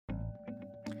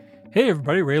Hey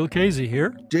everybody, Ray Lucchese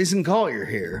here. Jason Collier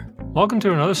here. Welcome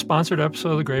to another sponsored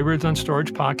episode of the Graybeards on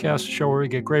Storage podcast, a show where we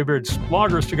get Graybeards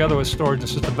bloggers together with storage and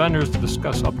system vendors to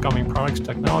discuss upcoming products,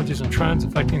 technologies, and trends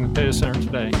affecting the data center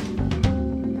today.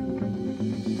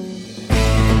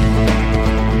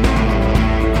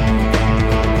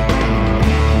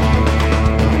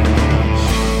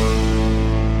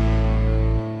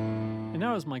 And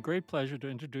now it's my great pleasure to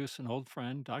introduce an old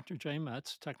friend, Dr. Jay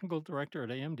Metz, Technical Director at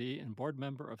AMD and Board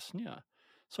Member of SNIA.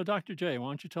 So, Dr. Jay, why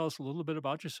don't you tell us a little bit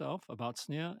about yourself, about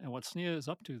SNIA, and what SNIA is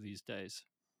up to these days?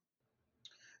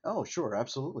 Oh, sure,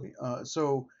 absolutely.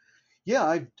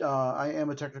 I am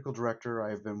a technical director.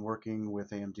 I've been working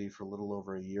with AMD for a little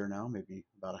over a year now, maybe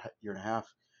about a year and a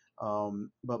half.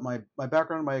 But my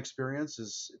background, my experience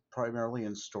is primarily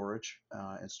in storage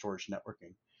and storage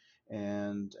networking.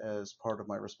 And as part of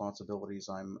my responsibilities,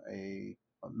 I'm a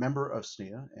member of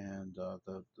SNIA and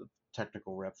the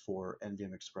technical rep for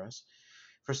NVM Express.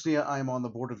 For SNIA, I'm on the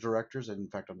board of directors, and in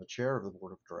fact, I'm the chair of the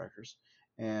board of directors.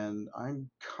 And I'm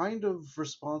kind of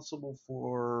responsible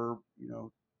for,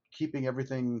 keeping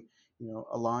everything,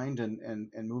 aligned and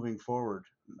moving forward.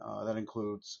 That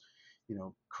includes,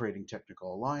 creating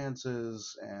technical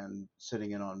alliances and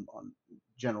sitting in on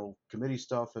general committee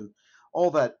stuff and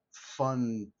all that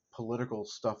fun political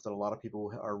stuff that a lot of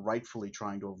people are rightfully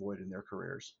trying to avoid in their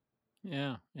careers.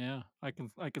 Yeah. I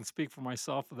can speak for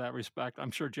myself in that respect.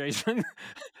 I'm sure Jason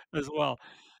as well.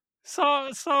 So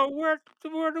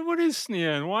what is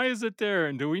SNIA and why is it there?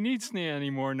 And do we need SNIA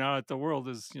anymore now that the world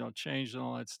has, changed and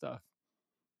all that stuff?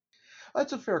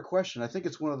 That's a fair question. I think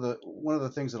it's one of the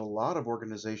things that a lot of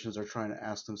organizations are trying to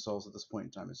ask themselves at this point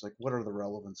in time. It's like, what are the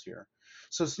relevance here?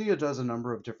 So SNIA does a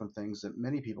number of different things that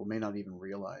many people may not even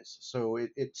realize. So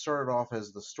it started off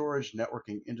as the Storage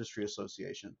Networking Industry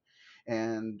Association,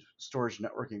 and storage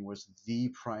networking was the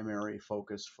primary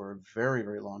focus for a very,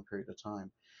 very long period of time.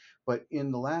 But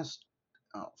in the last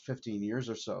 15 years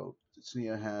or so,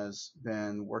 SNIA has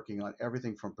been working on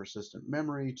everything from persistent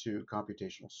memory to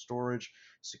computational storage,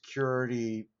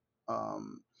 security.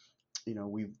 Um,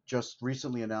 we've just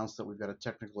recently announced that we've got a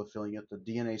technical affiliate. The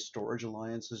DNA Storage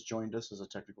Alliance has joined us as a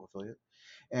technical affiliate.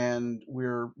 And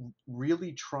we're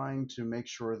really trying to make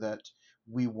sure that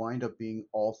we wind up being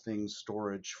all things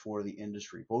storage for the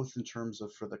industry, both in terms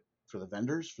of for the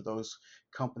vendors, for those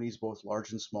companies, both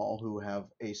large and small, who have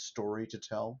a story to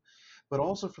tell, but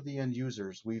also for the end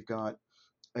users. We've got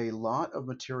a lot of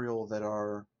material that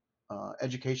are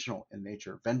educational in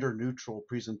nature, vendor neutral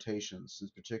presentations in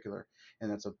particular,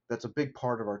 and that's a big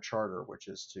part of our charter, which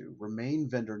is to remain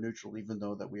vendor neutral, even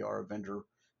though that we are a vendor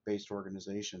based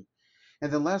organization.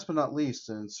 And then last but not least,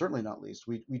 and certainly not least,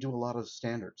 we do a lot of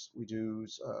standards. We do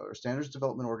a standards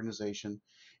development organization,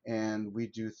 and we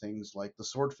do things like the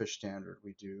Swordfish standard.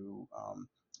 We do,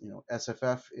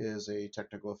 SFF is a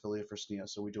technical affiliate for SNIA,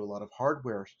 so we do a lot of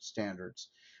hardware standards.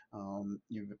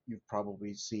 You've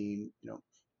probably seen,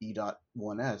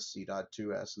 E.1s,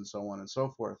 E.2s, and so on and so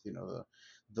forth.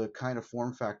 The kind of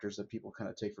form factors that people kind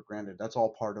of take for granted. That's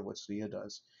all part of what SNIA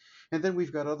does. And then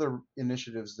we've got other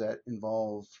initiatives that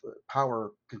involve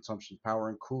power consumption, power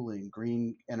and cooling,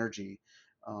 green energy.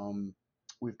 Um,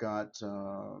 we've got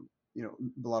a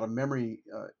lot of memory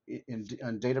in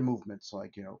data movements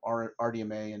like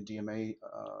RDMA and DMA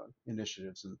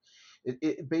initiatives, and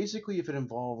it basically, if it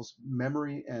involves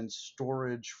memory and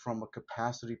storage from a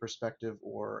capacity perspective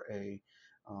or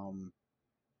um,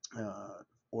 uh,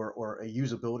 or a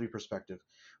usability perspective,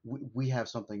 we have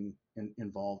something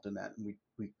involved in that, and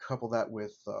we couple that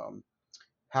with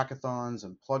hackathons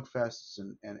and plug fests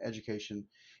and education,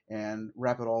 and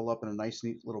wrap it all up in a nice,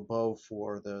 neat little bow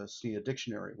for the SNIA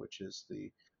dictionary, which is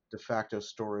the de facto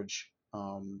storage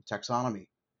taxonomy.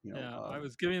 You know, Yeah, I um,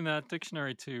 was giving that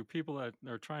dictionary to people that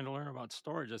are trying to learn about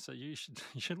storage. I said you should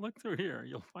you should look through here.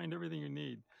 You'll find everything you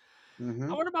need. mhm.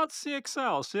 What about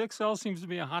CXL? CXL seems to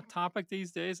be a hot topic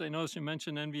these days. I noticed you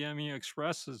mentioned NVMe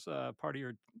Express as part of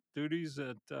your duties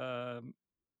at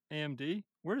AMD.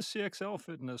 Where does CXL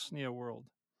fit in the SNIA world?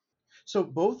 So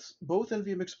both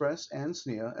NVM Express and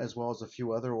SNIA, as well as a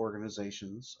few other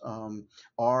organizations,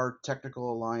 are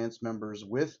technical alliance members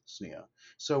with SNIA.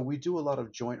 So we do a lot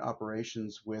of joint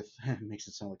operations with. It makes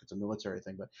it sound like it's a military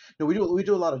thing, but no, we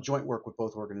do a lot of joint work with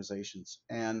both organizations,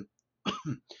 and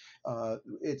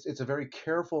it's a very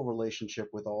careful relationship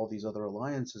with all these other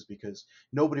alliances because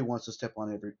nobody wants to step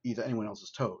on either anyone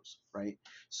else's toes, right?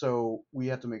 So we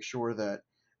have to make sure that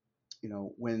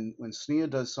when SNIA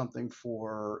does something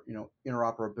for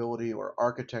interoperability or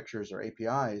architectures or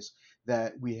APIs,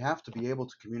 that we have to be able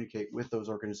to communicate with those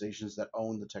organizations that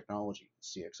own the technology,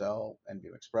 CXL,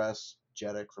 NVM Express,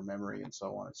 JEDEC for memory, and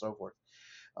so on and so forth.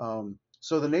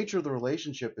 So the nature of the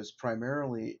relationship is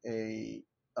primarily a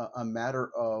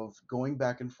matter of going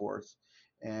back and forth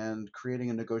and creating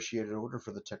a negotiated order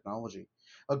for the technology.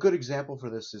 A good example for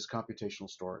this is computational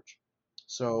storage.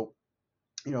 So,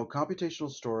 computational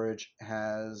storage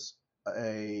is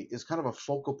kind of a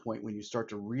focal point when you start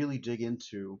to really dig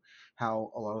into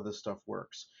how a lot of this stuff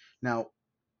works. Now,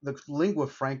 the lingua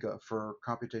franca for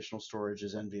computational storage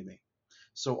is NVMe.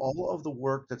 So all of the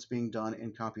work that's being done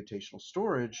in computational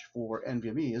storage for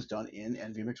NVMe is done in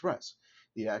NVMe Express,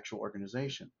 the actual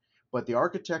organization. But the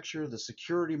architecture, the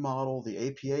security model, the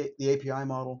API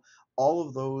model, all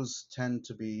of those tend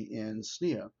to be in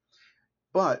SNIA.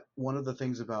 But one of the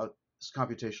things about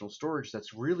computational storage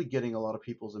that's really getting a lot of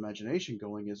people's imagination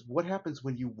going is what happens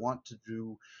when you want to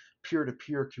do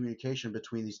peer-to-peer communication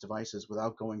between these devices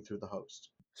without going through the host.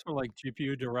 Sort of like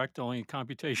GPU direct, only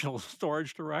computational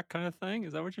storage direct kind of thing?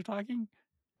 Is that what you're talking?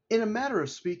 In a matter of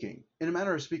speaking, I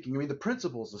mean the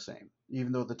principle is the same,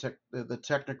 even though the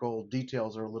technical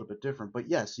details are a little bit different. But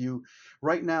yes, you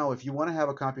right now, if you want to have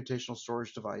a computational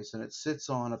storage device and it sits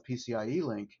on a PCIe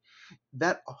link,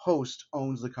 that host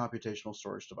owns the computational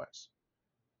storage device.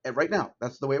 And right now,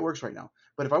 that's the way it works right now.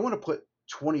 But if I want to put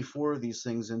 24 of these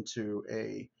things into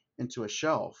a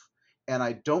shelf, and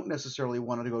I don't necessarily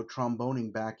want to go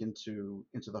tromboning back into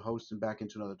the host and back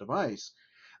into another device,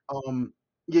 um,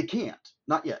 you can't,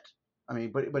 not yet. I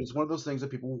mean, but it's one of those things that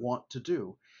people want to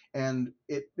do, and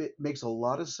it makes a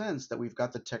lot of sense that we've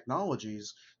got the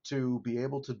technologies to be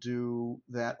able to do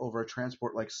that over a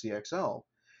transport like CXL,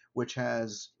 which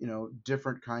has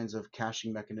different kinds of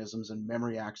caching mechanisms and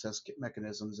memory access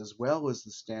mechanisms, as well as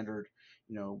the standard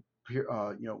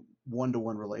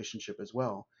one-to-one relationship as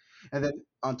well. And then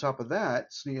on top of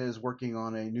that, SNIA is working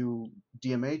on a new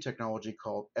DMA technology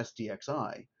called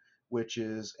SDXI, which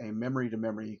is a memory to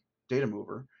memory data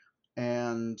mover.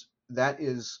 And that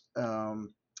is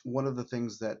one of the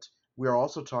things that we are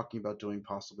also talking about doing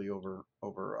possibly over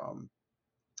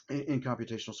in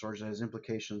computational storage that has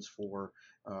implications for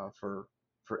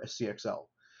CXL.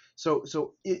 So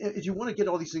if you want to get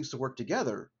all these things to work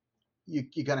together, you're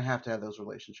going to have those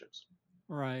relationships.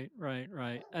 Right, right,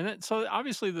 right. And then, so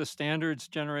obviously the standards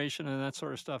generation and that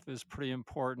sort of stuff is pretty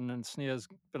important, and SNIA's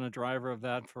been a driver of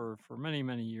that for many,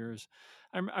 many years.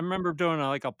 I remember doing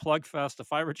like a plug fest, a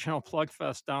fiber channel plug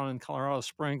fest down in Colorado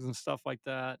Springs and stuff like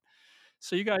that.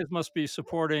 So you guys must be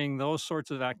supporting those sorts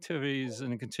of activities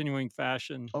in a continuing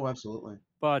fashion. Oh, absolutely.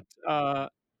 But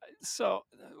so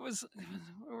it was,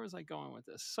 where was I going with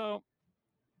this? So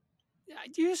yeah,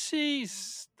 do you see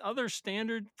other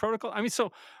standard protocol? I mean,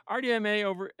 so RDMA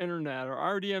over internet, or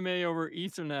RDMA over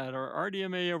Ethernet, or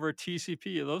RDMA over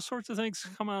TCP, are those sorts of things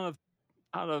come out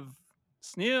of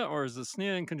SNIA, or is the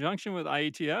SNIA in conjunction with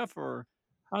IETF, or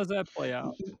how does that play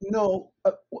out? No,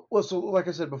 well, so like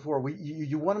I said before,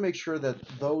 you want to make sure that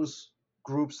those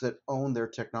groups that own their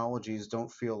technologies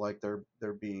don't feel like they're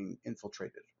being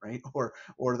infiltrated, right? Or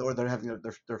they're having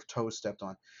their toes stepped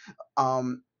on.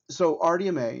 So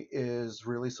RDMA is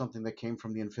really something that came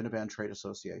from the InfiniBand Trade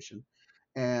Association,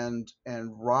 and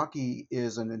Rocky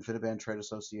is an InfiniBand Trade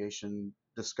Association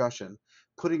discussion.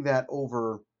 Putting that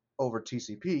over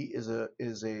TCP is a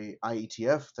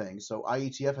IETF thing. So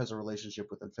IETF has a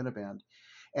relationship with InfiniBand,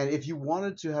 and if you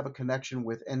wanted to have a connection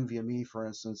with NVMe, for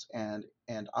instance, and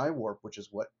iWarp, which is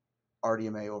what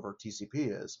RDMA over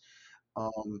TCP is,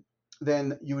 um,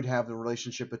 then you would have the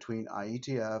relationship between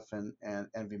IETF and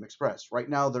NVMe Express. Right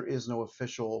now, there is no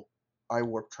official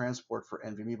iWarp transport for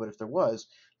NVMe, but if there was,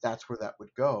 that's where that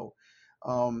would go.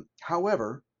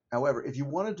 However, if you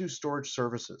want to do storage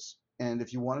services, and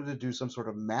if you wanted to do some sort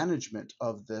of management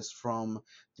of this from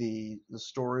the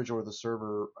storage or the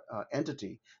server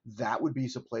entity, that would be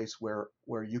a place where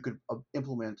you could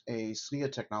implement a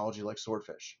SNIA technology like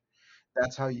Swordfish.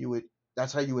 That's how you would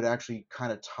that's how you would actually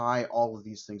kind of tie all of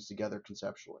these things together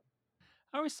conceptually.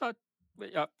 I always thought,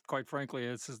 yeah, quite frankly,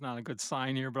 this is not a good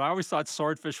sign here, but I always thought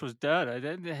Swordfish was dead.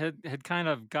 It had kind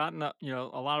of gotten a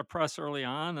lot of press early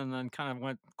on, and then kind of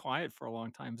went quiet for a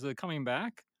long time. Is it coming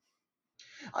back?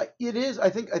 It is. I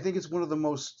think it's one of the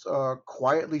most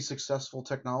quietly successful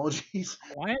technologies.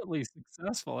 Quietly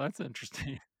successful. That's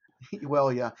interesting.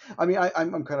 Well, yeah. I mean,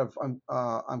 I'm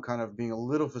kind of being a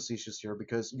little facetious here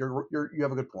because you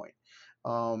have a good point.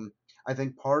 I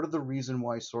think part of the reason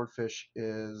why Swordfish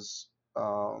has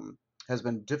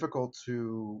been difficult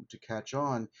to catch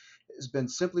on has been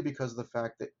simply because of the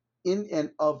fact that in and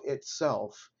of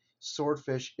itself,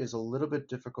 Swordfish is a little bit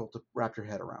difficult to wrap your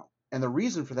head around. And the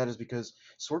reason for that is because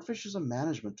Swordfish is a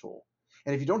management tool.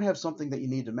 And if you don't have something that you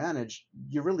need to manage,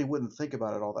 you really wouldn't think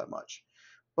about it all that much.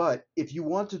 But if you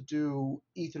want to do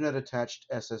Ethernet attached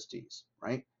SSDs,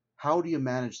 right? How do you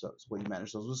manage those? Well, you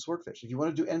manage those with Swordfish. If you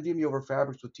want to do NVMe over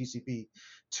Fabrics with TCP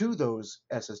to those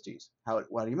SSDs, how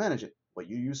do you manage it? Well,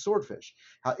 you use Swordfish.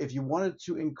 If you wanted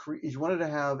to increase, if you wanted to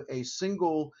have a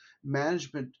single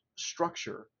management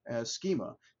structure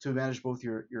schema to manage both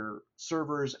your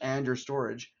servers and your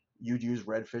storage, you'd use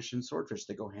Redfish and Swordfish.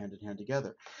 They go hand in hand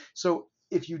together. So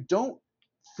if you don't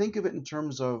think of it in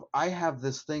terms of I have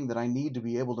this thing that I need to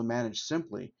be able to manage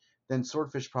simply, then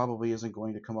Swordfish probably isn't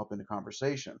going to come up in the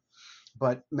conversation.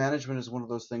 But management is one of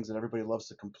those things that everybody loves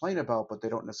to complain about, but they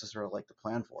don't necessarily like to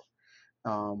plan for.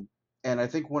 Um, and I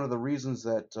think one of the reasons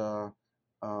that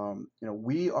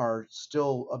we are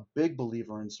still a big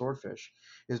believer in Swordfish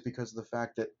is because of the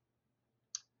fact that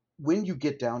when you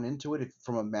get down into it,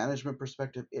 from a management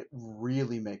perspective, it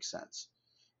really makes sense.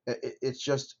 It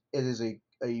is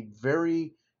a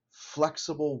very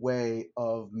flexible way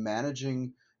of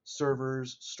managing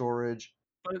servers, storage.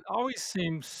 But it always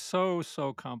seems so,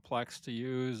 so complex to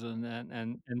use and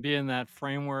be in that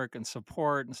framework and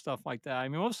support and stuff like that. I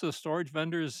mean, most of the storage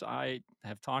vendors I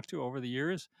have talked to over the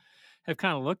years have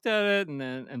kinda looked at it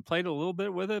and played a little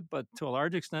bit with it, but to a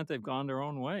large extent, they've gone their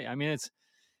own way. I mean,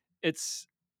 it's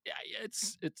yeah,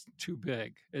 it's too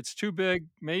big. It's too big,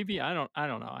 maybe, I don't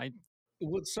know. I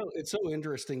What's so it's so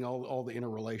interesting, all the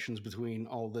interrelations between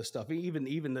all this stuff, even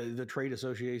the trade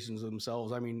associations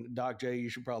themselves. I mean, Doc J, you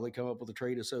should probably come up with a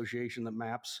trade association that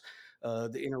maps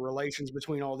the interrelations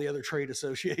between all the other trade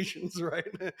associations, right?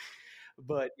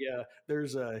 But yeah,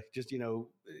 there's just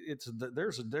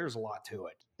there's a lot to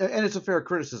it. And it's a fair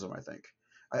criticism, I think.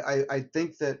 I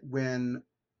think that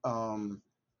um,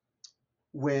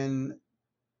 when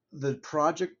the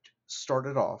project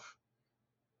started off,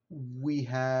 we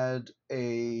had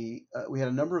a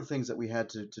number of things that we had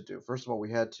to do. First of all, we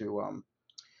had to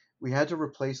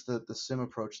replace the SIM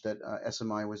approach that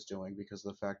SMI was doing because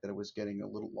of the fact that it was getting a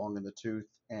little long in the tooth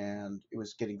and it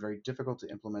was getting very difficult to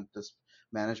implement this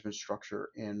management structure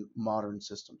in modern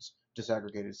systems,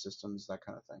 disaggregated systems, that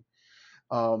kind of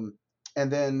thing. And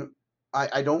then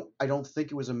I don't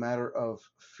think it was a matter of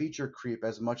feature creep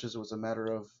as much as it was a matter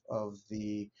of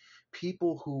the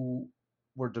people who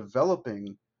were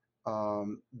developing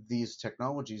these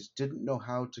technologies didn't know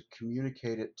how to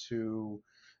communicate it to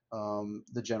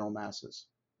the general masses.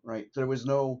 Right? There was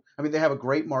no. I mean, they have a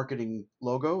great marketing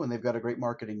logo and they've got a great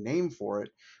marketing name for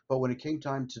it, but when it came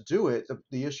time to do it,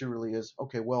 the issue really is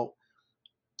okay. Well,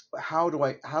 how do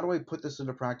I put this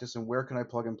into practice and where can I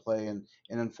plug and play? And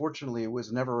unfortunately, it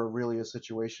was never really a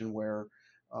situation where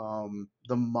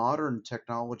the modern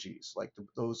technologies, like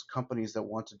those companies that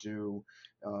want to do,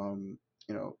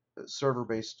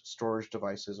 server-based storage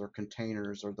devices or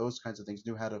containers or those kinds of things,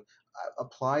 knew how to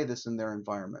apply this in their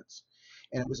environments.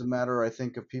 And it was a matter, I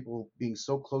think, of people being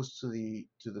so close to the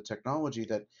technology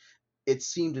that it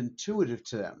seemed intuitive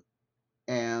to them,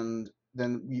 and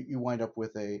then you wind up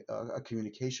with a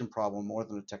communication problem more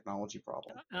than a technology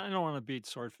problem. I don't wanna beat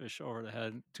Swordfish over the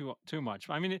head too much.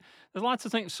 I mean, there's lots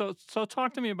of things. So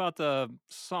talk to me about the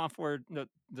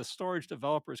Storage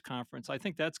Developers Conference. I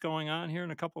think that's going on here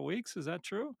in a couple weeks. Is that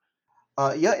true?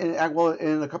 Yeah, well,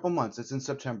 in a couple months, it's in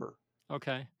September.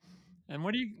 Okay. And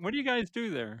what do you guys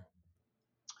do there?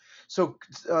 So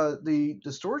the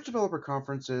Storage Developer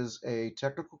Conference is a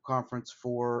technical conference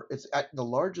for it's at the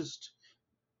largest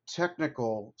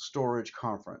technical storage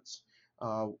conference.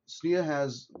 SNIA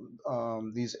has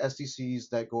these SDCs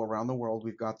that go around the world.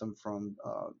 We've got them from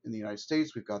in the United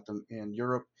States, we've got them in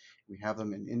Europe, we have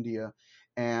them in India,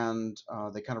 and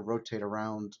they kind of rotate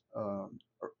around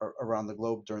the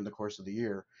globe during the course of the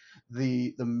year.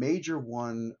 The major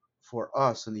one for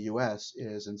us in the U.S.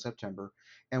 is in September,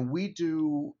 and we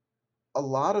do a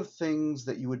lot of things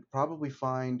that you would probably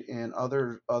find in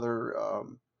other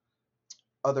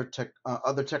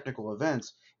technical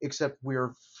events, except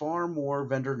we're far more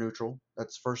vendor neutral.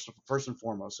 That's first and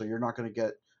foremost. So you're not going to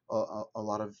get a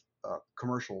lot of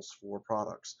commercials for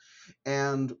products,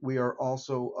 and we are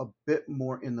also a bit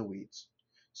more in the weeds.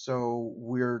 So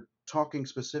we're talking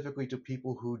specifically to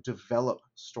people who develop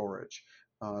storage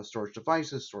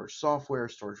devices, storage software,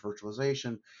 storage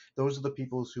virtualization. Those are the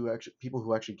people who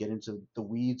actually get into the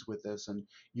weeds with this, and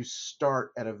you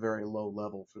start at a very low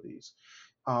level for these.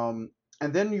 Um,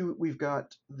 and then we've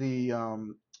got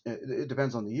it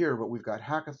depends on the year, but we've got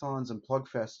hackathons and plug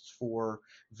fests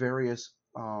various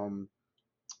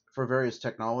for various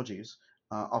technologies.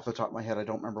 Off the top of my head, I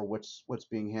don't remember what's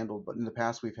being handled, but in the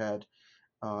past we've had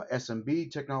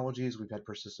SMB technologies, we've had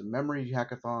persistent memory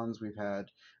hackathons, we've had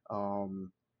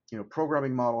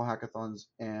programming model hackathons,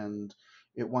 and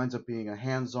it winds up being a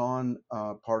hands-on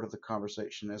part of the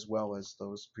conversation as well as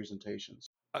those presentations.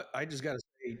 I just got to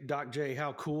say, Doc J,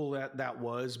 how cool that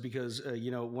was because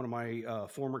one of my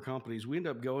former companies, we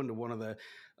ended up going to one of the,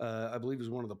 I believe it was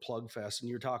one of the plug fests, and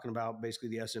you're talking about basically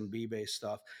the SMB based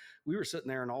stuff. We were sitting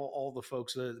there, and all the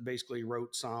folks that basically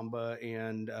wrote Samba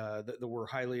and that were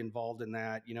highly involved in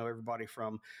that, everybody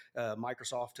from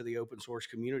Microsoft to the open source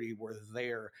community were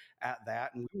there at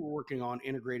that, and we were working on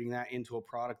integrating that into a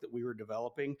product that we were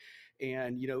developing.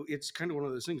 And it's kind of one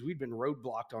of those things, we'd been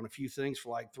roadblocked on a few things for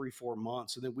like 3-4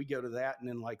 months, and then we go to that, and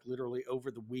then like literally over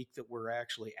the week that we're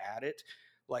actually at it,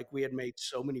 like we had made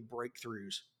so many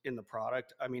breakthroughs in the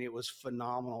product. I mean, it was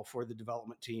phenomenal for the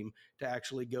development team to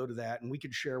actually go to that, and we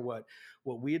could share what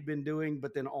we had been doing,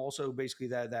 but then also basically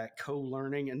that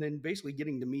co-learning, and then basically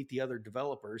getting to meet the other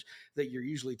developers that you're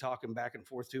usually talking back and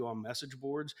forth to on message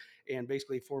boards, and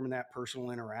basically forming that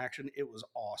personal interaction. It was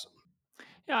awesome.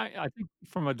 Yeah, I think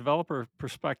from a developer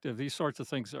perspective, these sorts of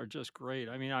things are just great.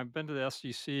 I mean, I've been to the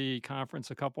SGC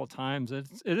conference a couple of times. It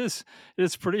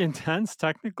is pretty intense,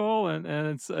 technical, and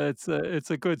it's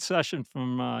a good session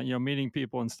from meeting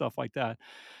people and stuff like that.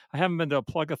 I haven't been to a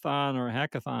plugathon or a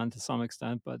hackathon to some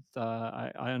extent, but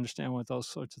I understand what those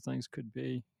sorts of things could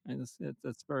be, and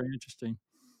it's very interesting.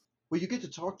 Well, you get to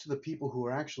talk to the people who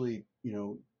are actually,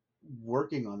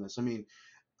 working on this. I mean,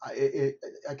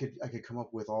 I could come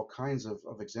up with all kinds of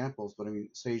examples, but I mean,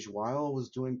 Sage Weil was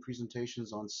doing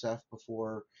presentations on Ceph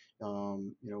before,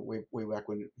 way back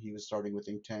when he was starting with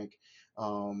Inktank.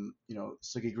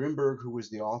 Sigi Grimberg, who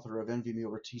was the author of NVMe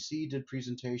over TC, did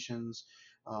presentations.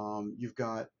 You've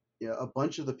got, a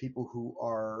bunch of the people who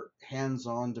are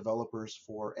hands-on developers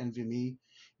for NVMe.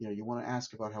 You want to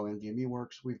ask about how NVMe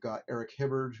works. We've got Eric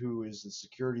Hibbard, who is the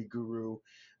security guru,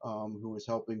 who is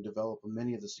helping develop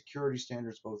many of the security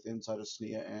standards both inside of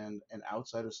SNIA and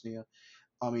outside of SNIA.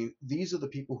 I mean, these are the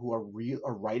people who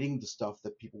are writing the stuff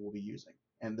that people will be using,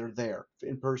 and they're there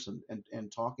in person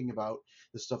and talking about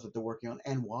the stuff that they're working on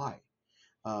and why.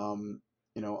 I mean,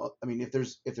 if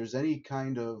there's any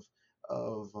kind of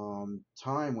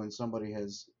time when somebody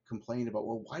has complained about,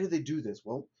 well, why do they do this?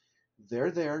 Well,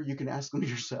 they're there. You can ask them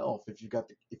yourself if you got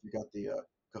the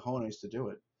cojones to do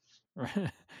it.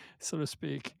 Right, so to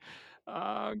speak.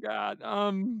 Oh god,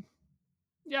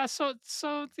 yeah, so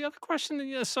the other question,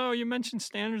 yeah, so you mentioned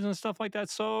standards and stuff like that.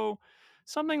 So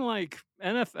something like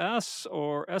NFS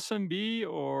or SMB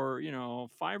or,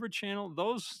 Fiber Channel,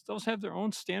 those have their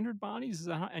own standard bodies? Is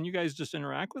that how, and you guys just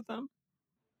interact with them?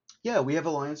 Yeah, we have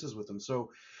alliances with them. So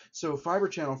Fiber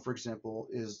Channel, for example,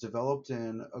 is developed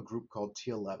in a group called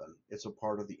T11. It's a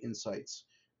part of the Insights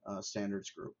standards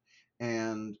group,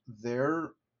 and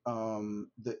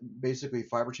basically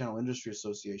Fiber Channel Industry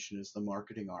Association is the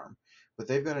marketing arm, but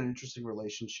they've got an interesting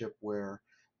relationship where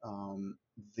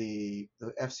the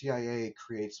FCIA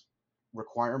creates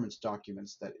requirements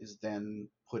documents that is then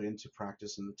put into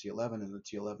practice in the T11, and the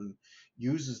T11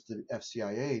 uses the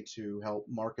FCIA to help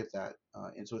market that,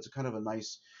 and so it's a kind of a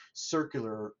nice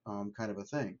circular kind of a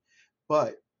thing.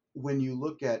 But when you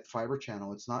look at Fiber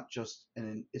Channel, it's not just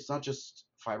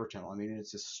Fiber Channel. I mean,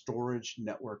 it's a storage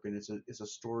network, and it's a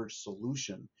storage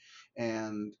solution,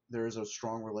 and there is a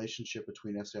strong relationship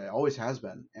between FCIA, always has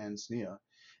been, and SNIA,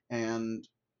 and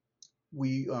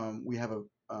we have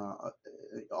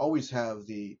always have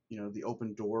the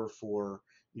open door for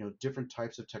different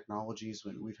types of technologies.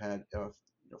 When we've had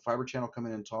Fiber Channel come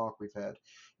in and talk, we've had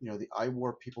the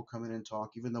iWarp people come in and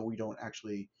talk, even though we don't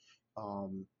actually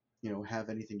have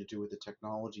anything to do with the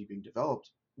technology being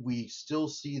developed. We still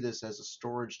see this as a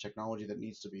storage technology that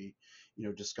needs to be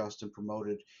discussed and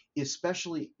promoted,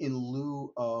 especially in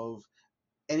lieu of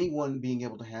anyone being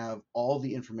able to have all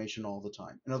the information all the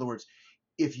time. In other words,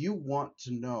 if you want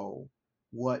to know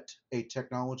what a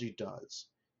technology does,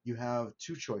 you have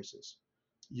two choices.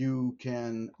 You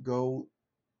can go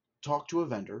talk to a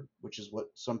vendor, which is what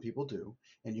some people do,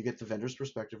 and you get the vendor's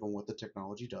perspective on what the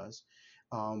technology does.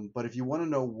 But if you want to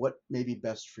know what may be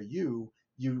best for you,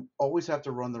 you always have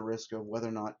to run the risk of whether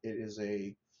or not it is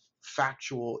a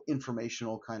factual,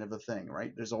 informational kind of a thing,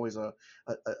 right? There's always a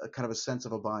kind of a sense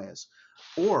of a bias.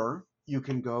 Or you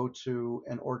can go to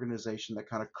an organization that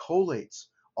kind of collates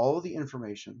all of the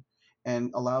information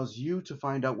and allows you to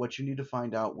find out what you need to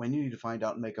find out when you need to find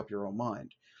out and make up your own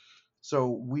mind.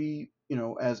 So we,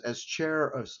 as chair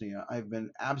of SNIA, I've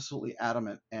been absolutely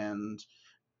adamant and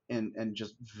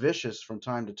just vicious from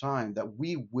time to time that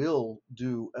we will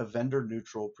do a vendor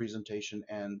neutral presentation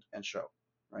and show.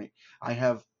 Right? I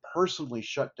have personally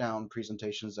shut down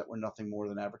presentations that were nothing more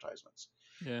than advertisements,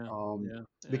 Yeah, um, yeah,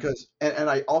 yeah, because and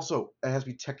I also it has to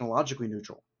be technologically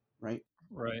neutral. Right?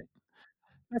 right.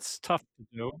 That's tough to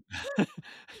do.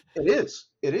 It is.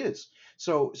 It is.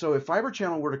 So if Fiber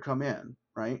Channel were to come in,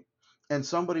 right, and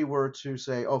somebody were to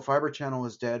say, "Oh, Fiber Channel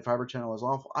is dead, Fiber Channel is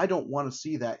awful," I don't want to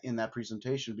see that in that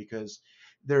presentation because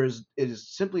it is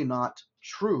simply not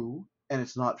true and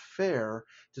it's not fair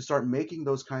to start making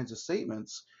those kinds of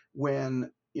statements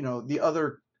when the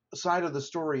other side of the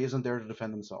story isn't there to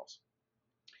defend themselves,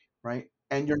 right?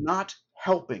 And you're not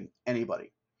helping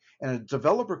anybody. And a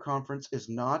developer conference is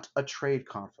not a trade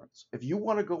conference. If you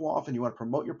want to go off and you want to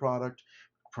promote your product,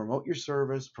 promote your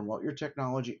service, promote your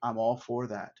technology, I'm all for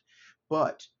that.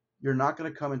 But you're not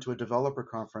going to come into a developer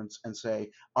conference and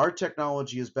say, our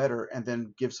technology is better, and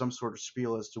then give some sort of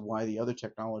spiel as to why the other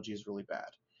technology is really bad.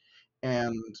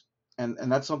 And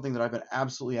and that's something that I've been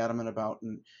absolutely adamant about.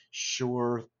 And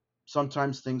sure,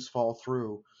 sometimes things fall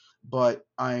through, but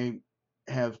I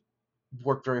have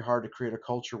worked very hard to create a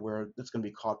culture where it's going to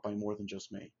be caught by more than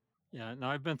just me. Yeah, no,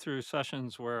 I've been through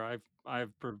sessions where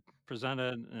I've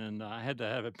presented and I had to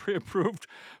have it pre-approved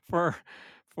for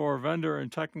vendor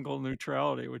and technical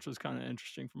neutrality, which was kind of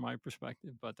interesting from my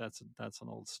perspective, but that's an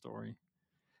old story.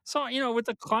 So, with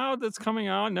the cloud that's coming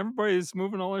out and everybody's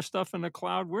moving all their stuff in the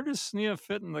cloud, where does SNEA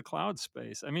fit in the cloud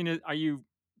space? I mean, are you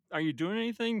doing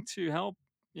anything to help,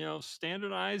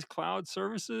 standardize cloud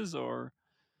services, or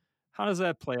how does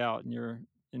that play out in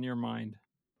your mind?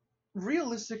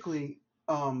 Realistically,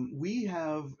 we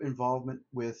have involvement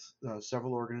with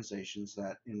several organizations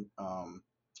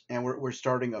and we're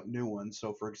starting up new ones.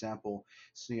 So, for example,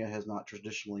 SNEA has not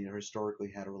traditionally or historically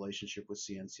had a relationship with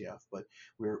CNCF, but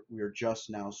we're just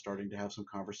now starting to have some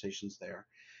conversations there.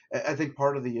 I think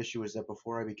part of the issue is that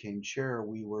before I became chair,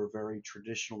 we were very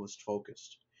traditionalist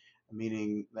focused,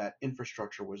 meaning that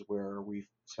infrastructure was where we've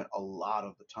spent a lot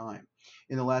of the time.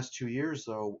 In the last 2 years,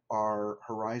 though, our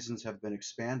horizons have been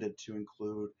expanded to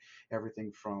include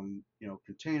everything from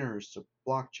containers to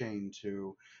blockchain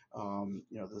to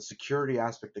the security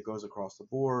aspect that goes across the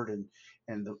board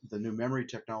and the new memory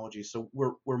technology. So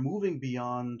we're moving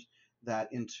beyond that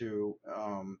into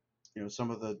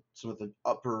some of the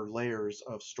upper layers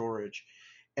of storage.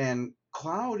 And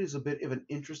cloud is a bit of an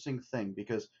interesting thing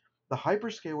because the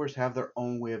hyperscalers have their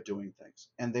own way of doing things,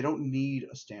 and they don't need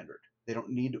a standard. They don't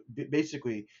need,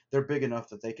 basically, they're big enough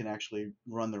that they can actually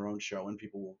run their own show, and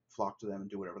people will flock to them and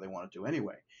do whatever they want to do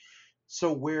anyway.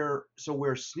 So where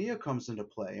SNEA comes into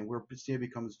play and where SNEA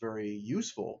becomes very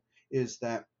useful is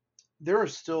that there are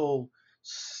still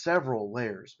several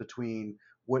layers between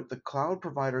what the cloud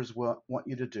providers want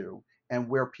you to do and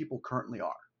where people currently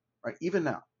are, right? Even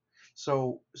now.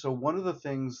 So one of the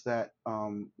things that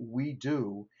we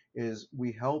do is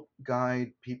we help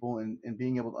guide people in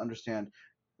being able to understand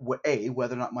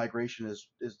whether or not migration is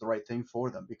the right thing for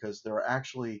them, because there are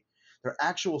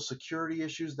actual security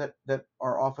issues that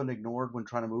are often ignored when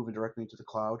trying to move directly into the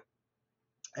cloud.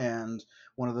 And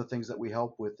one of the things that we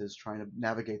help with is trying to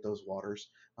navigate those waters.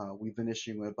 We've been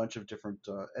issuing a bunch of different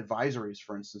advisories,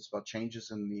 for instance, about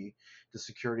changes in the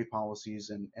security policies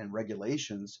and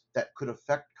regulations that could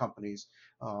affect companies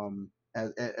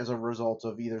as a result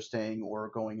of either staying or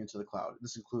going into the cloud.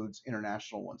 This includes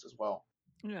international ones as well.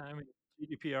 Yeah, I mean,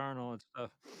 GDPR and all that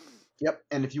stuff. Yep.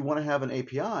 And if you want to have an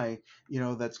API,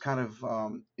 that's kind of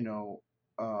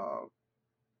uh,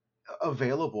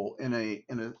 available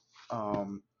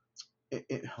um,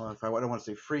 if I don't want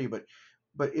to say free, but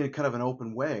in kind of an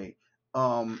open way.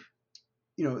 Um,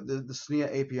 the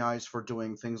SNEA APIs for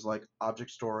doing things like object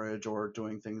storage or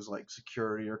doing things like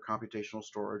security or computational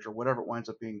storage or whatever it winds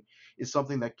up being is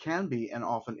something that can be and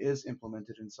often is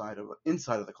implemented inside of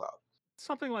the cloud.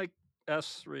 Something like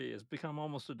S3 has become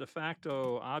almost a de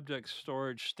facto object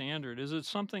storage standard. Is it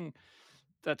something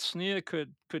that SNEA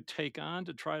could take on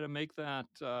to try to make that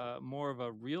more of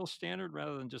a real standard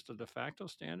rather than just a de facto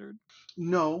standard?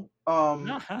 No,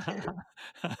 No.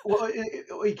 well,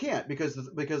 it can't because it's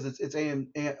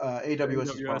AWS's AWS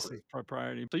is property.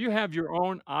 proprietary. So you have your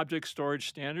own object storage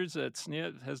standards that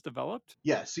SNEA has developed?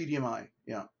 Yeah, CDMI.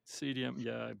 Yeah. CDM,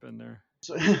 yeah, I've been there.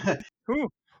 So Who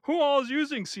who all is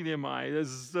using CDMI?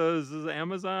 Does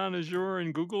Amazon, Azure,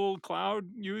 and Google Cloud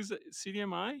use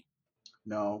CDMI?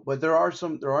 no, but there are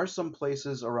some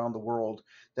places around the world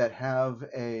that have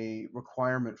a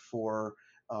requirement for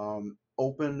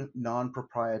open,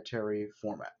 non-proprietary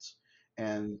formats,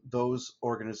 and those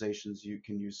organizations you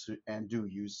can use and do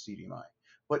use CDMI.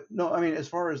 But no, I mean, as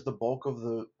far as the bulk of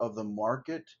the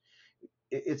market,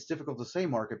 it's difficult to say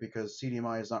market because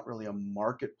CDMI is not really a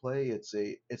market play. It's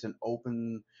an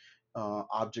open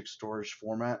object storage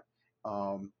format.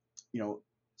 Um, you know,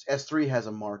 S3 has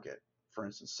a market, for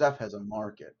instance. Ceph has a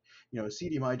market.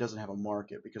 CDMI doesn't have a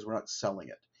market because we're not selling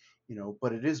it.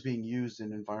 But it is being used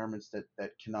in environments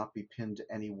that cannot be pinned to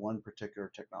any one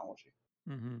particular technology.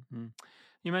 Mhm.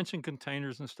 You mentioned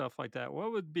containers and stuff like that.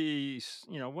 What would be,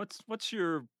 what's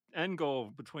your end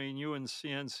goal between you and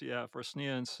CNCF or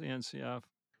SNEA and CNCF?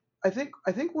 I think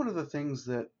one of the things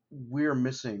that we're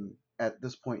missing at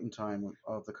this point in time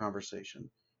of the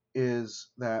conversation is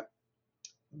that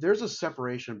there's a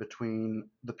separation between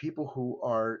the people who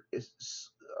are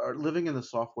living in the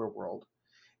software world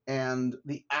and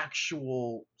the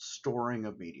actual storing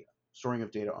of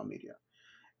data on media.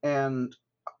 And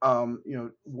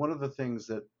one of the things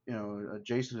that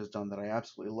Jason has done that I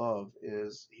absolutely love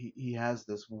is he has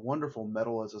this wonderful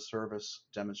metal as a service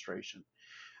demonstration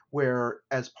where,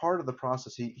 as part of the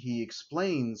process, he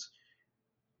explains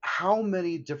how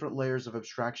many different layers of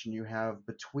abstraction you have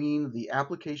between the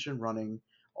application running,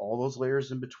 all those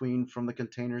layers in between, from the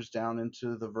containers down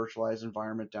into the virtualized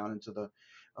environment, down into the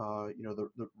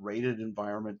rated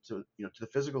environment, to the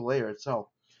physical layer itself.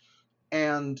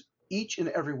 And each and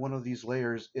every one of these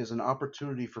layers is an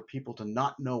opportunity for people to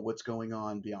not know what's going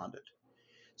on beyond it.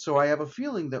 So I have a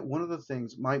feeling that one of the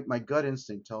things, my gut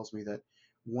instinct tells me that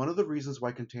one of the reasons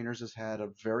why containers has had a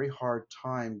very hard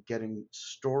time getting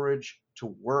storage to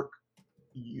work,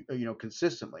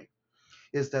 consistently,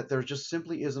 is that there just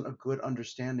simply isn't a good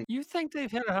understanding. You think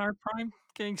they've had a hard time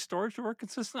getting storage to work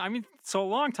consistent? I mean, so a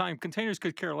long time, containers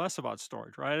could care less about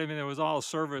storage, right? I mean, it was all a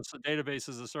service, a database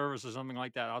as a service or something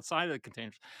like that outside of the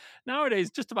containers. Nowadays,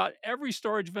 just about every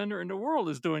storage vendor in the world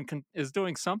is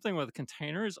doing something with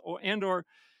containers or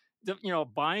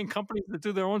buying companies that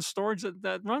do their own storage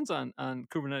that runs on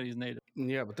Kubernetes native.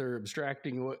 Yeah, but they're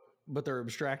abstracting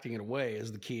it away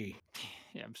is the key.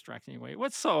 Yeah, abstracting away.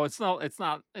 What's so? It's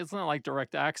not like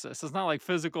direct access. It's not like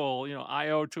physical,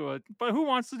 IO to it. But who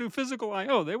wants to do physical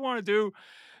IO? They want to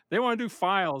do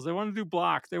files. They want to do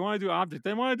blocks. They want to do object.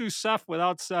 They want to do Ceph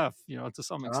without Ceph, to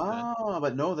some extent.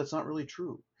 But no, that's not really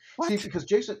true. See, What? because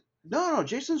no,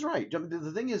 Jason's right.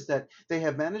 The thing is that they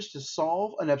have managed to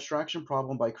solve an abstraction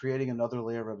problem by creating another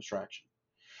layer of abstraction.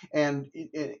 And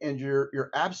you're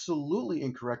absolutely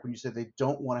incorrect when you say they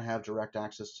don't want to have direct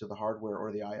access to the hardware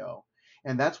or the I/O.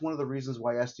 And that's one of the reasons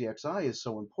why SDXI is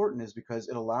so important, is because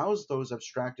it allows those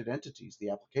abstracted entities,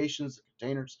 the applications, the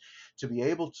containers, to be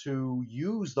able to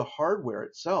use the hardware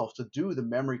itself to do the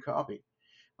memory copy,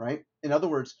 right? In other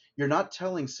words, you're not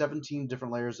telling 17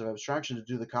 different layers of abstraction to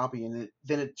do the copy, and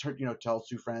then tells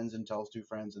two friends and tells two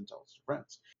friends and tells two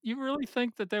friends. You really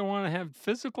think that they want to have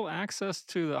physical access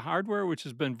to the hardware, which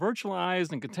has been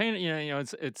virtualized and container?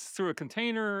 It's through a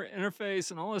container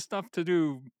interface and all this stuff to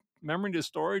do memory to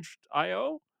storage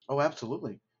IO. Oh,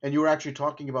 absolutely. And you were actually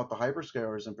talking about the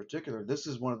hyperscalers in particular. This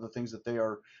is one of the things that they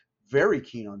are very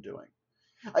keen on doing.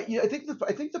 I think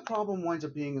the problem winds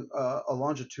up being a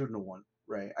longitudinal one,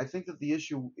 right? I think that the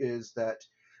issue is that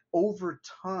over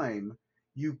time,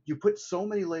 you put so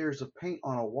many layers of paint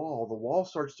on a wall, the wall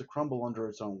starts to crumble under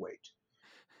its own weight.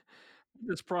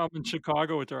 This problem in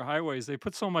Chicago with their highways, they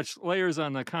put so much layers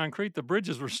on the concrete, the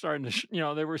bridges were starting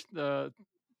to, they were the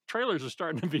trailers are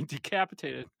starting to be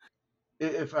decapitated.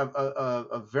 If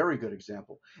a very good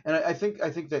example, and I think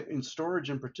that in storage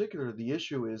in particular, the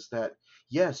issue is that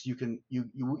yes, you can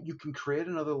create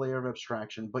another layer of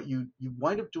abstraction, but you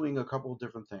wind up doing a couple of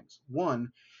different things. One,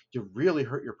 you really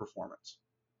hurt your performance,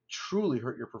 truly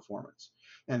hurt your performance,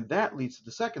 and that leads to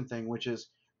the second thing, which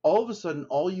is all of a sudden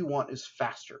all you want is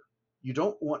faster. You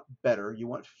don't want better, you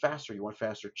want faster. You want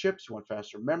faster chips, you want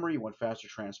faster memory, you want faster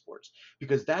transports,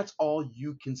 because that's all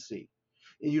you can see.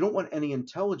 You don't want any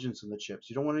intelligence in the chips.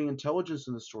 You don't want any intelligence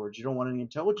in the storage. You don't want any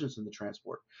intelligence in the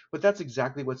transport. But that's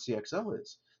exactly what CXL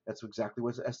is. That's exactly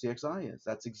what SDXI is.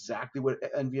 That's exactly what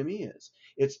NVMe is.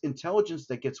 It's intelligence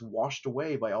that gets washed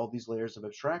away by all these layers of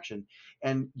abstraction.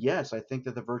 And yes, I think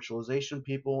that the virtualization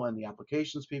people and the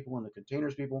applications people and the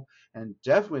containers people, and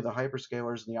definitely the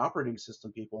hyperscalers and the operating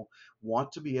system people,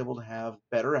 want to be able to have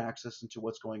better access into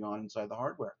what's going on inside the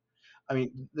hardware. I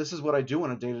mean, this is what I do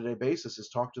on a day-to-day basis, is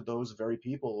talk to those very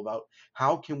people about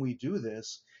how can we do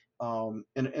this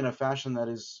in a fashion that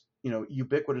is,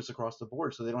 ubiquitous across the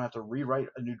board, so they don't have to rewrite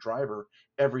a new driver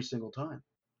every single time.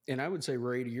 And I would say,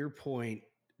 Ray, to your point,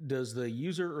 does the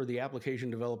user or the application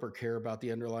developer care about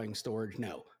the underlying storage?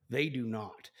 No, they do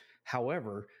not.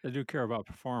 However, They do care about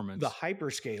the performance.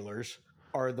 hyperscalers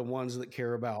are the ones that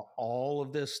care about all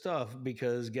of this stuff,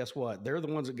 because guess what? They're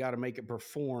the ones that got to make it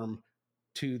perform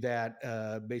to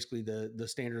that basically the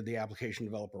standard the application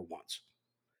developer wants.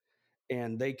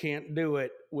 And they can't do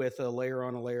it with a layer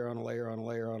on a layer on a layer on a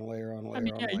layer on a layer on a I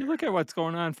mean, layer on yeah, a you layer. look at what's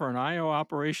going on for an IO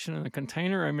operation in a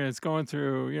container. I mean, it's going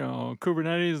through,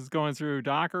 Kubernetes, it's going through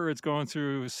Docker, it's going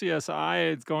through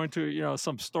CSI, it's going to,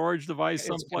 some storage device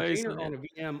It's a someplace. container And on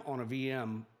a VM on a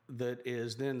VM that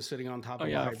is then sitting on top Oh, of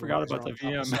a yeah, I forgot hypervisor about on the top of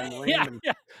VM. some Yeah, random.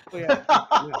 yeah. Oh yeah,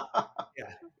 yeah,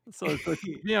 yeah. So it's a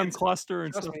VM It's cluster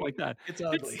and trust stuff me, like that. it's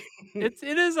ugly. It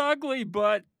is ugly,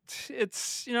 but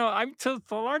it's, I'm to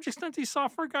the large extent, these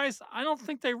software guys, I don't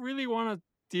think they really wanna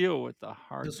deal with the The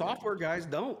hardware. software guys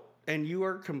don't. And you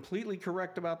are completely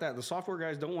correct about that. The software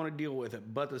guys don't want to deal with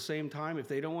it. But at the same time, if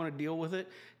they don't want to deal with it,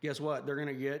 guess what? They're going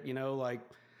to get, like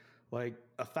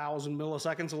 1,000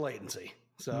 milliseconds of latency.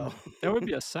 So Mm. That would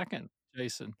be a second,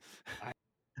 Jason. I,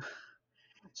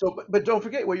 So, but don't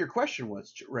forget what your question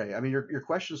was, Ray. I mean, your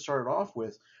question started off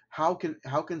with how can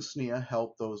SNIA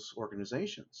help those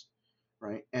organizations,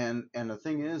 right? And the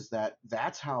thing is that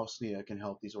that's how SNIA can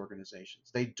help these organizations.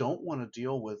 They don't want to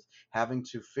deal with having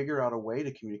to figure out a way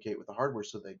to communicate with the hardware,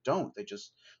 so they don't. They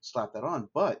just slap that on.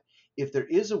 But if there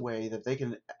is a way that they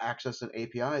can access an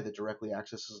API that directly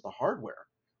accesses the hardware,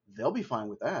 they'll be fine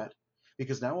with that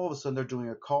because now all of a sudden they're doing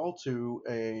a call to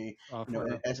an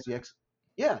Software. SDX.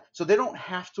 Yeah, so they don't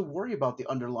have to worry about the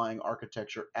underlying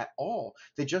architecture at all.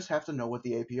 They just have to know what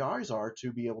the APIs are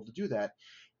to be able to do that.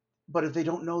 But if they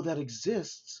don't know that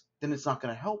exists, then it's not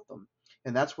going to help them.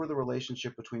 And that's where the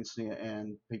relationship between SNIA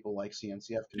and people like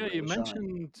CNCF can Okay, you really shine.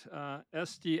 mentioned,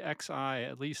 SDXI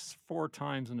at least 4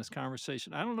 times in this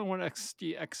conversation. I don't know what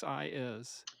XDXI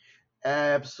is.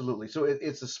 Absolutely. So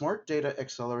it's a smart data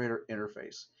accelerator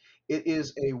interface. It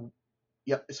is a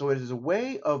Yeah, so it is a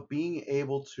way of being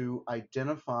able to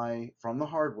identify from the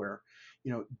hardware,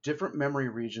 different memory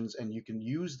regions, and you can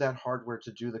use that hardware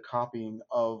to do the copying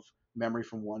of memory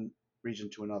from one region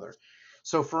to another.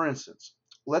 So, for instance,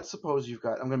 let's suppose you've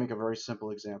got. I'm going to make a very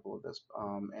simple example of this,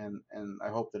 and I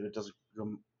hope that it doesn't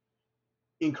become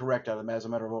incorrect as a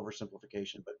matter of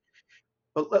oversimplification.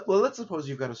 But let's suppose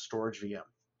you've got a storage VM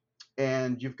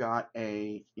and you've got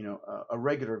a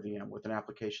regular VM with an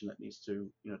application that needs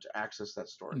to access that And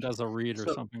storage. does a read or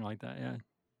So something like that, yeah.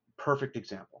 perfect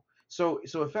example. So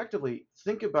effectively,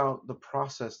 think about the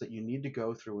process that you need to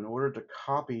go through in order to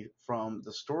copy from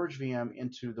the storage VM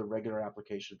into the regular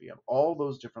application VM, all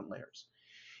those different layers.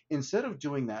 Instead of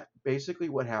doing that, basically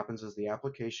what happens is the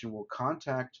application will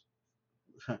contact,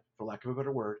 for lack of a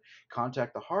better word,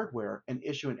 contact the hardware and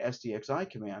issue an SDXI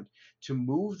command to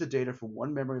move the data from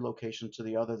one memory location to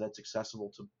the other that's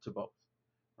accessible to both,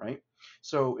 right?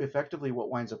 So effectively, what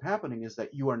winds up happening is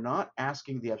that you are not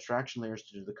asking the abstraction layers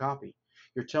to do the copy.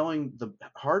 You're telling the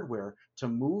hardware to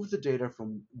move the data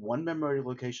from one memory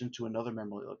location to another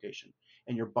memory location,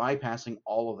 and you're bypassing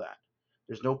all of that.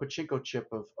 There's no pachinko chip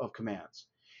of commands.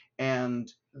 And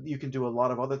you can do a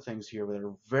lot of other things here that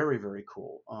are very, very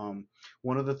cool.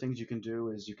 One of the things you can do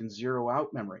is you can zero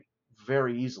out memory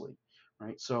very easily,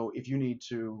 right? So if you need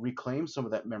to reclaim some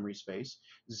of that memory space,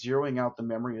 zeroing out the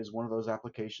memory is one of those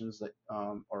applications that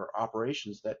or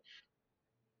operations that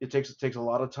it takes a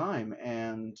lot of time,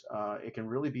 and it can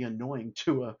really be annoying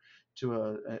to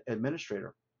a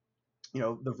administrator.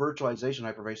 The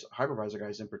virtualization hypervisor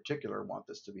guys in particular want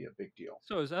this to be a big deal.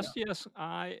 So is Yeah,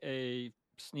 SDSI a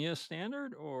SNIA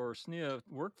standard or SNIA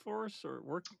workforce or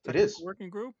it technical is.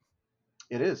 working group?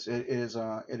 It is. It is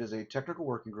a technical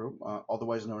working group,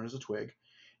 otherwise known as a twig,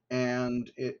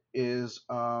 and it is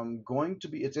going to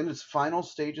be. It's in its final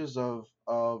stages of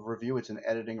review. It's in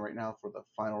editing right now for the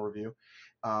final review.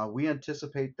 We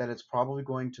anticipate that it's probably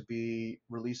going to be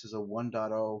released as a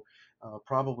 1.0,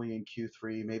 probably in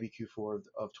Q3, maybe Q4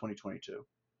 of 2022.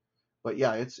 But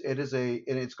yeah, it's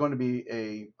going to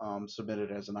be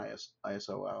submitted as an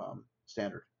ISO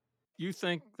standard. You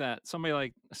think that somebody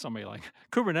like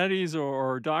Kubernetes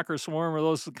or Docker Swarm or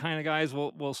those kind of guys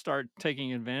will start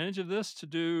taking advantage of this to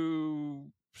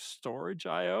do storage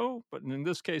IO, but in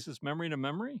this case, it's memory to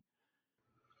memory?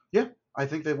 Yeah, I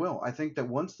think they will. I think that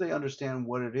once they understand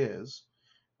what it is,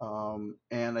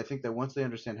 and I think that once they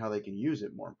understand how they can use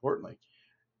it, more importantly,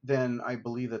 then I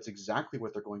believe that's exactly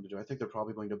what they're going to do. I think they're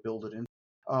probably going to build it in.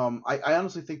 I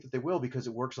honestly think that they will because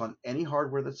it works on any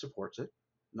hardware that supports it.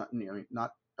 Not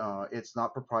it's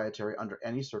not proprietary under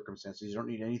any circumstances. You don't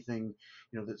need anything,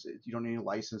 you don't need any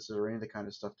licenses or any of the kind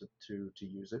of stuff to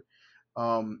use it.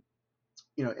 Um,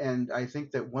 and I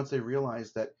think that once they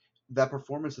realize that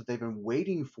performance that they've been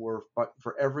waiting but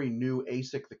for every new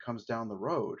ASIC that comes down the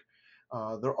road,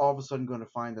 they're all of a sudden going to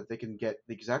find that they can get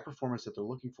the exact performance that they're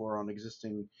looking for on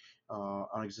existing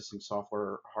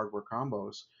software hardware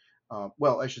combos.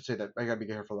 Well, I should say that I got to be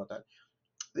careful about that.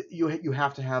 You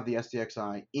have to have the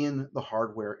SDXI in the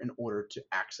hardware in order to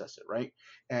access it, right?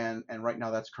 And right now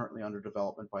that's currently under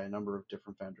development by a number of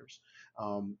different vendors.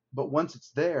 But once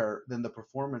it's there, then the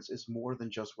performance is more than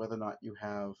just whether or not you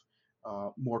have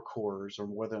more cores, or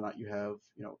whether or not you have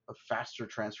a faster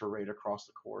transfer rate across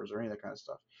the cores, or any of that kind of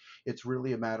stuff. It's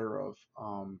really a matter of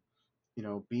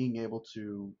being able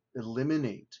to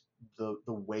eliminate the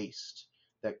waste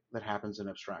that happens in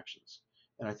abstractions.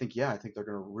 And I think they're going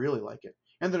to really like it.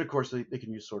 And then of course they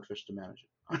can use Swordfish to manage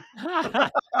it.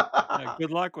 Yeah,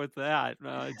 good luck with that,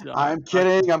 I'm Dr.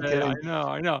 kidding. I'm J. kidding.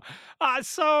 I know.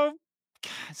 So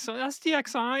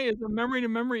SDXI is a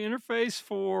memory-to-memory interface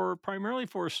for primarily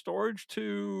for storage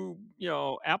to,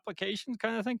 applications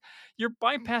kinda thing. You're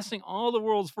bypassing all the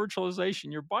world's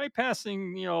virtualization. You're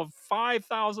bypassing,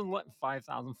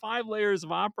 5 layers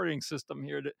of operating system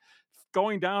here to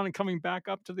going down and coming back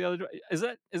up to the other is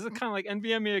it kinda like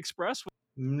NVMe Express?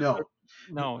 No,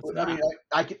 No, it's I mean,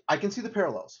 not. I can see the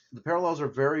parallels. The parallels are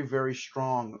very, very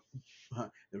strong.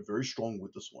 They're very strong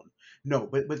with this one. No,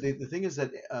 but the thing is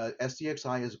that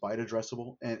SDXI is byte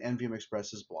addressable and NVM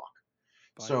Express is block.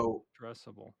 Byte So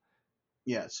addressable.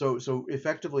 yeah, so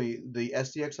effectively the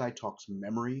SDXI talks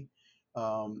memory,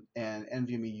 and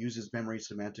NVMe uses memory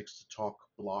semantics to talk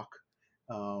block,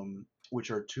 which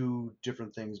are two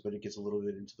different things, but it gets a little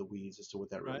bit into the weeds as to what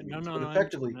that really Right. No, means. no, But no,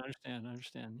 effectively, I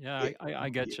understand. Yeah, it, I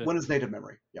get you. one is native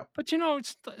memory. Yeah. But,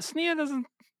 SNIA doesn't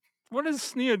what is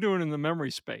SNIA doing in the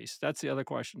memory space? That's the other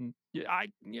question.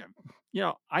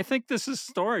 I think this is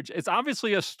storage. It's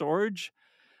obviously a storage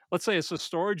let's say it's a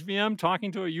storage VM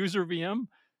talking to a user VM,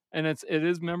 and it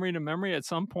is memory to memory at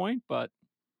some point, but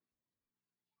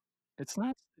it's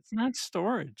not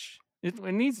storage. It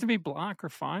needs to be block or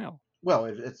file.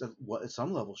 Well, well, at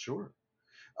some level, sure.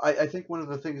 I think one of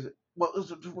the things. Well,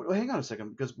 hang on a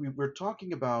second, because we're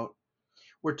talking about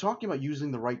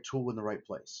using the right tool in the right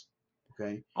place.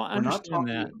 Okay, Oh, I we're not understand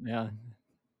talking. that, yeah.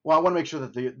 Well, I want to make sure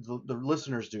that the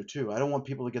listeners do too. I don't want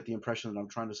people to get the impression that I'm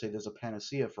trying to say there's a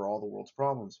panacea for all the world's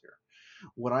problems here.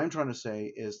 What I'm trying to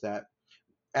say is that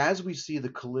as we see the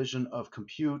collision of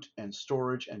compute and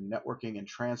storage and networking and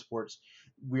transports,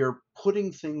 we are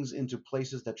putting things into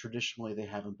places that traditionally they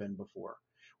haven't been before.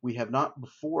 We have not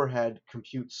before had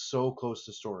compute so close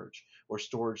to storage, or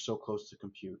storage so close to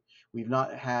compute. We've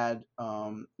not had,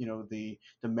 the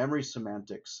memory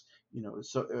semantics,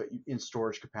 in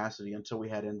storage capacity until we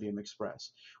had NVM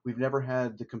Express. We've never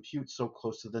had the compute so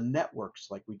close to the networks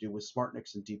like we do with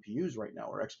SmartNICs and DPUs right now,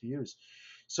 or XPUs.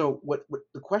 So what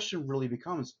the question really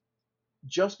becomes,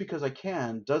 just because I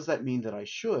can, does that mean that I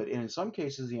should? And in some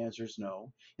cases, the answer is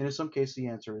no, and in some cases, the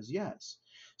answer is yes.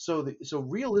 So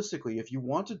realistically, if you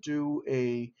want to do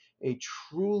a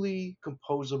truly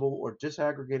composable or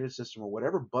disaggregated system, or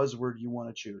whatever buzzword you want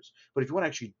to choose, but if you want to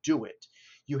actually do it,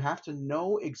 you have to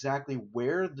know exactly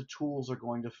where the tools are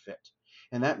going to fit.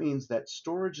 And that means that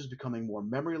storage is becoming more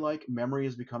memory-like, memory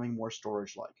is becoming more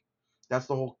storage-like. That's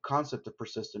the whole concept of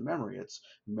persistent memory. It's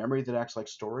memory that acts like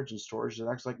storage, and storage that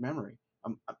acts like memory,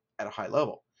 at a high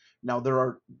level. Now there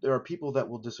are people that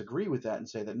will disagree with that and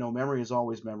say that no, memory is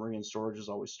always memory and storage is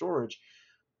always storage.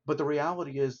 But the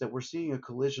reality is that we're seeing a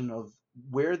collision of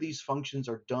where these functions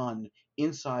are done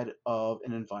inside of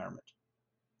an environment.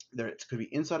 It could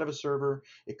be inside of a server,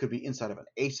 it could be inside of an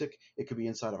ASIC, it could be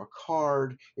inside of a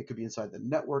card, it could be inside the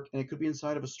network, and it could be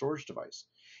inside of a storage device.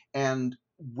 And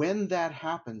when that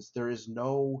happens, there is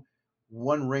no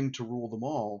one ring to rule them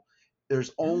all.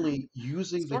 There's only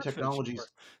using the Swordfish. technologies.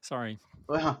 Sorry.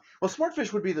 Well,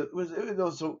 Smartfish would be the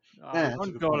was so. Yeah, that's a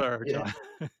Don't good go point. there, Yeah.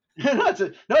 John. No,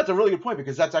 that's a really good point,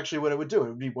 because that's actually what it would do. It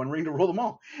would be one ring to rule them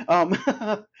all.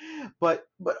 But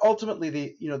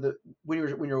ultimately, when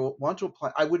you want to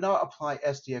apply, I would not apply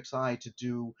SDXI to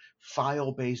do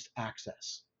file based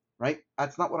access. Right?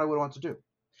 That's not what I would want to do.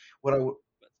 What I would.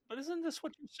 But isn't this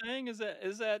what you're saying is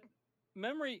that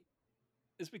memory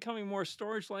is becoming more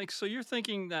storage like? So you're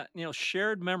thinking that,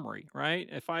 shared memory, right?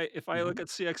 If I look Mhm. at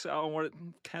CXL and what it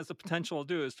has the potential to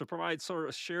do is to provide sort of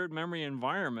a shared memory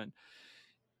environment,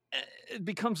 it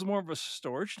becomes more of a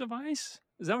storage device?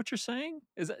 Is that what you're saying?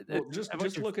 Is Well, that what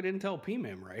just you're look at Intel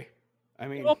PMEM, Ray. I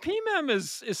mean, well, PMEM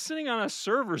is sitting on a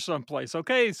server someplace.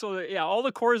 Okay, so yeah, all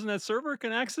the cores in that server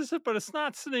can access it, but it's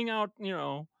not sitting out,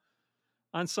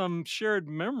 on some shared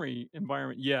memory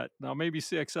environment yet. Now, maybe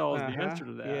CXL is the uh-huh. answer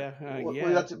to that. Yeah, Well, yeah.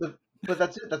 but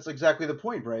that's it. That's exactly the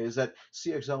point, Ray. Is that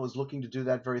CXL is looking to do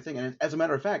that very thing, and as a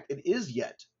matter of fact, it is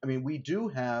yet. I mean, we do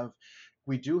have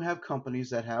companies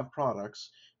that have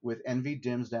products with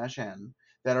NVDIMS-N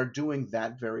that are doing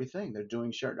that very thing. They're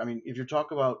doing shared. I mean, if you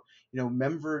talk about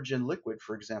Memverge and Liquid,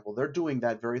 for example, they're doing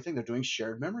that very thing. They're doing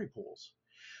shared memory pools.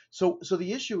 So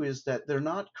the issue is that they're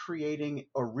not creating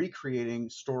or recreating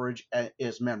storage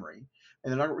as memory,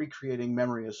 and they're not recreating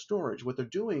memory as storage. What they're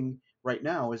doing right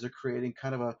now is they're creating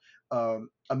kind of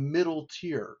a middle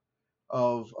tier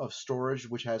of storage,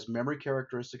 which has memory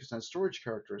characteristics and storage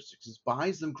characteristics. It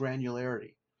buys them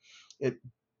granularity. It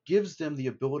gives them the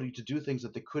ability to do things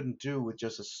that they couldn't do with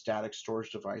just a static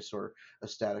storage device or a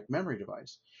static memory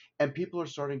device. And people are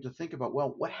starting to think about,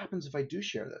 well, what happens if I do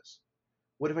share this?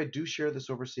 What if I do share this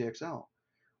over CXL?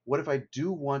 What if I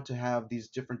do want to have these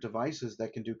different devices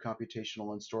that can do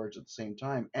computational and storage at the same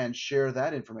time and share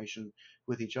that information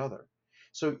with each other?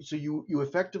 So you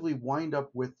effectively wind up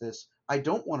with this, I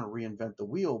don't want to reinvent the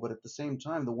wheel, but at the same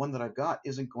time, the one that I've got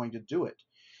isn't going to do it.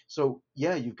 So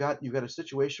yeah, you've got a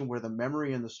situation where the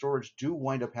memory and the storage do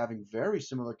wind up having very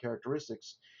similar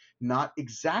characteristics, not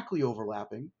exactly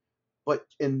overlapping, but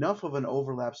enough of an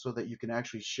overlap so that you can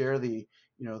actually share the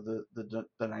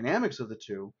dynamics of the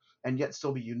two, and yet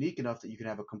still be unique enough that you can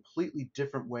have a completely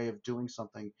different way of doing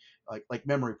something like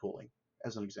memory pooling,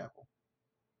 as an example.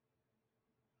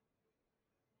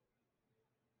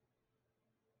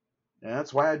 And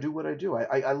that's why I do what I do.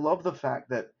 I love the fact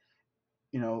that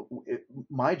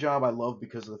my job I love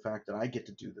because of the fact that I get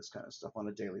to do this kind of stuff on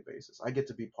a daily basis. I get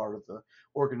to be part of the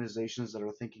organizations that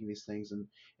are thinking these things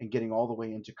and getting all the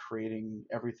way into creating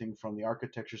everything from the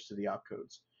architectures to the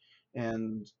opcodes.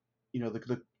 And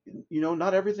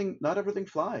not everything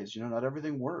flies. Not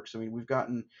everything works. I mean, we've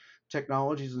gotten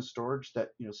technologies in storage that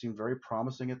seemed very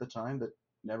promising at the time that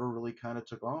never really kind of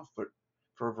took off, but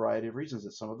for a variety of reasons.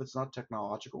 That some of it's not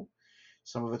technological,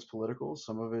 some of it's political,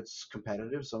 some of it's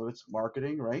competitive, some of it's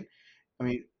marketing, right? I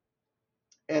mean,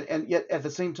 and yet at the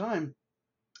same time,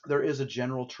 there is a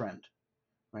general trend,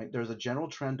 right? There's a general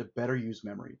trend to better use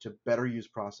memory, to better use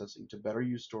processing, to better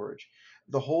use storage.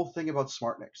 The whole thing about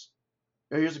SmartNICs.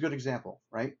 Here's a good example,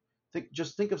 right?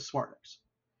 Just think of SmartNICs,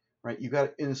 right? You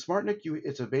got in a SmartNIC,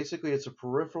 it's a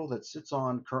peripheral that sits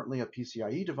on currently a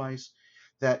PCIe device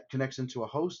that connects into a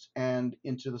host and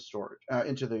into the storage,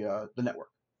 into the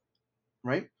network,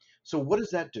 right? So what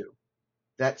does that do?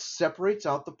 That separates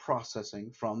out the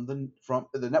processing from the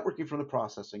networking from the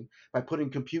processing by putting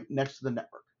compute next to the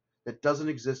network that doesn't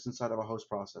exist inside of a host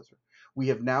processor. We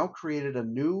have now created a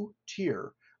new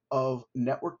tier of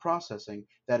network processing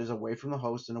that is away from the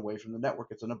host and away from the network.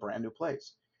 It's in a brand new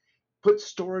place. Put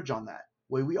storage on that,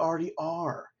 where we already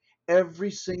are.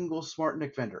 Every single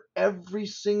SmartNIC vendor has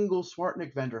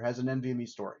an NVMe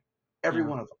story. Every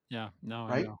one of them. Yeah, no,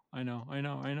 right? I know.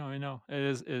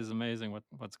 It is amazing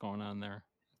what's going on there.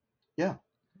 Yeah.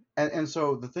 And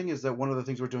so the thing is that one of the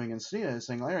things we're doing in SNIA is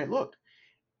saying, all right, look,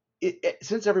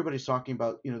 since everybody's talking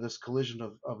about this collision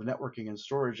of networking and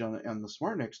storage on the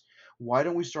SmartNICs, why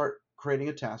don't we start creating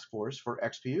a task force for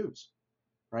XPUs,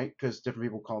 right? Because different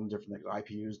people call them different things: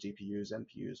 IPUs, DPUs,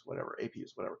 NPUs, whatever,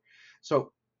 APUs, whatever.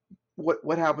 So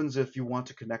what happens if you want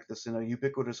to connect this in a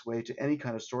ubiquitous way to any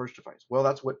kind of storage device? Well,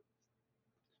 that's what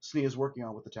SNIA is working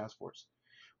on with the task force.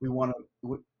 We want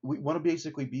to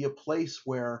basically be a place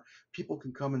where people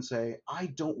can come and say, I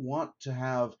don't want to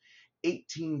have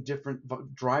 18 different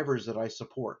drivers that I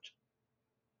support,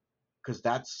 because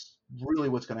that's really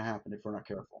what's going to happen if we're not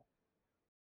careful.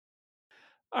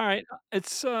 All right.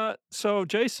 It's so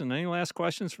Jason, any last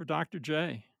questions for Dr.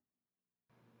 J?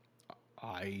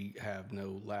 I have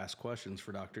no last questions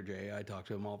for Dr. J. I talk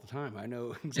to him all the time. I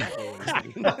know exactly what he's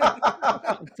thinking.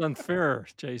 It's unfair,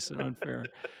 Jason, unfair.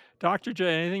 Dr.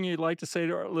 J, anything you'd like to say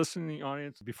to our listening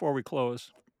audience before we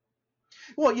close?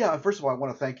 Well, yeah, first of all, I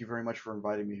want to thank you very much for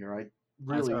inviting me here. I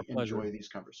really our pleasure. enjoy these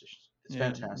conversations. It's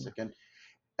Yeah, fantastic. And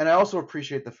I also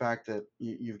appreciate the fact that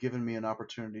you've given me an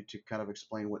opportunity to kind of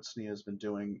explain what SNIA has been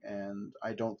doing. And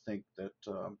I don't think that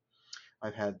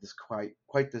I've had this quite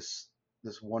this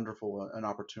wonderful an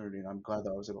opportunity, and I'm glad that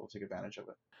I was able to take advantage of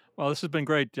it. Well, this has been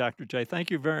great, Dr. J.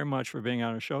 Thank you very much for being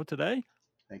on our show today.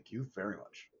 Thank you very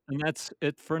much. And that's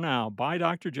it for now. Bye,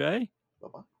 Dr. J.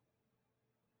 Bye-bye.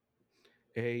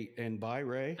 Hey, and bye,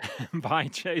 Ray. Bye,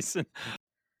 Jason.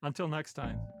 Until next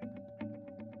time.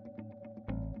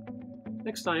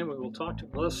 Next time, we will talk to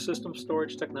another system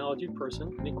storage technology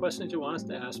person. Any questions you want us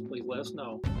to ask, please let us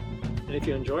know. And if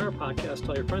you enjoy our podcast,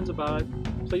 tell your friends about it.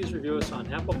 Please review us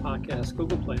on Apple Podcasts,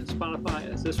 Google Play, and Spotify,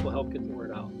 as this will help get the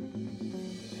word out.